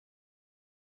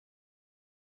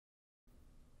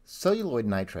Celluloid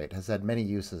nitrate has had many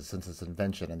uses since its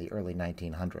invention in the early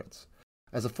 1900s.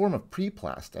 As a form of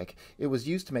pre-plastic, it was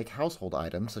used to make household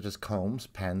items such as combs,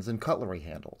 pens, and cutlery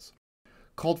handles.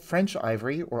 Called French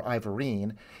ivory or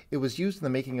ivorine, it was used in the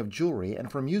making of jewelry and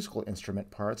for musical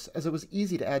instrument parts as it was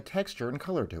easy to add texture and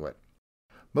color to it.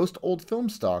 Most old film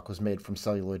stock was made from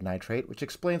celluloid nitrate, which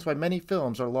explains why many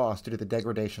films are lost due to the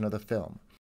degradation of the film.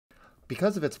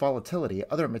 Because of its volatility,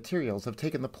 other materials have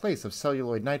taken the place of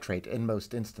celluloid nitrate in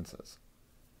most instances.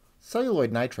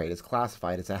 Celluloid nitrate is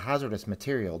classified as a hazardous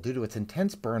material due to its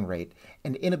intense burn rate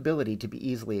and inability to be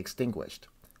easily extinguished.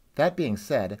 That being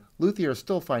said, luthiers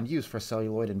still find use for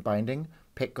celluloid in binding,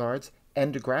 pickguards,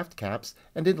 end graft caps,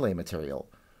 and inlay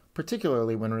material,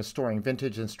 particularly when restoring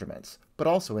vintage instruments, but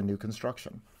also in new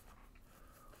construction.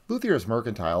 Luthiers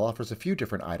Mercantile offers a few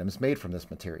different items made from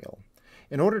this material.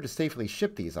 In order to safely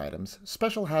ship these items,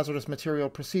 special hazardous material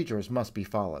procedures must be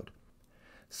followed.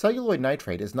 Celluloid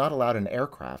nitrate is not allowed in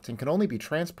aircraft and can only be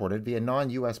transported via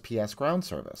non-USPS ground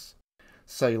service.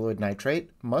 Celluloid nitrate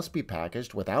must be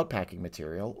packaged without packing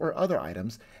material or other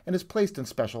items and is placed in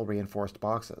special reinforced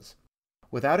boxes.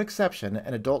 Without exception,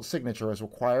 an adult signature is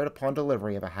required upon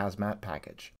delivery of a hazmat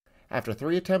package. After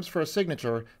 3 attempts for a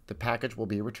signature, the package will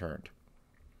be returned.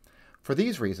 For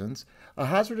these reasons, a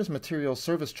hazardous materials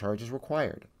service charge is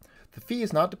required. The fee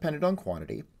is not dependent on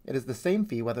quantity. It is the same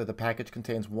fee whether the package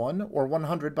contains 1 or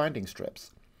 100 binding strips.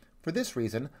 For this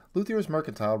reason, Luthiers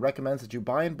Mercantile recommends that you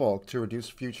buy in bulk to reduce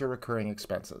future recurring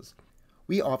expenses.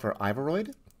 We offer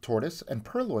ivoroid, tortoise, and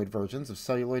perloid versions of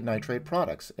celluloid nitrate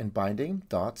products in binding,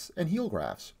 dots, and heel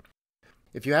grafts.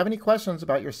 If you have any questions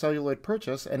about your celluloid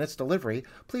purchase and its delivery,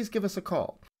 please give us a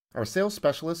call. Our sales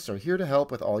specialists are here to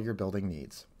help with all your building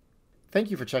needs. Thank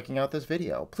you for checking out this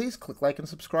video. Please click like and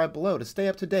subscribe below to stay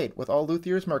up to date with all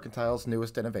Luthiers Mercantile's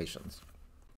newest innovations.